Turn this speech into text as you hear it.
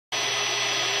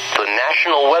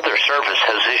National Weather Service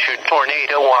has issued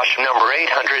Tornado Watch number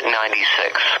 896,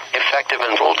 effective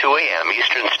until 2 a.m.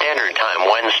 Eastern Standard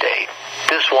Time Wednesday.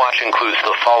 This watch includes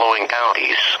the following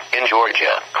counties in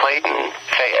Georgia: Clayton,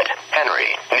 Fayette,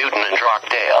 Henry, Newton, and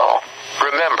Rockdale.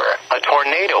 Remember, a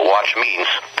tornado watch means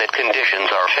that conditions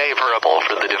are favorable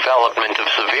for the development of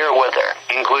severe weather,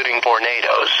 including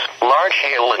tornadoes, large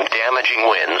hail and damaging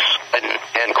winds,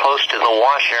 and close to the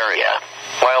watch area.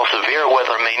 While severe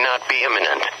weather may not be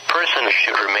imminent, persons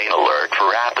should remain alert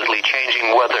for rapidly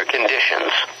changing weather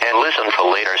conditions and listen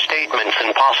for later statements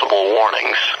and possible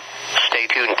warnings. Stay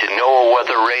tuned to NOAA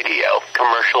Weather Radio,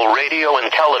 commercial radio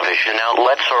and television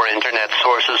outlets or internet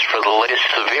sources for the latest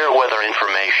severe weather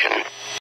information.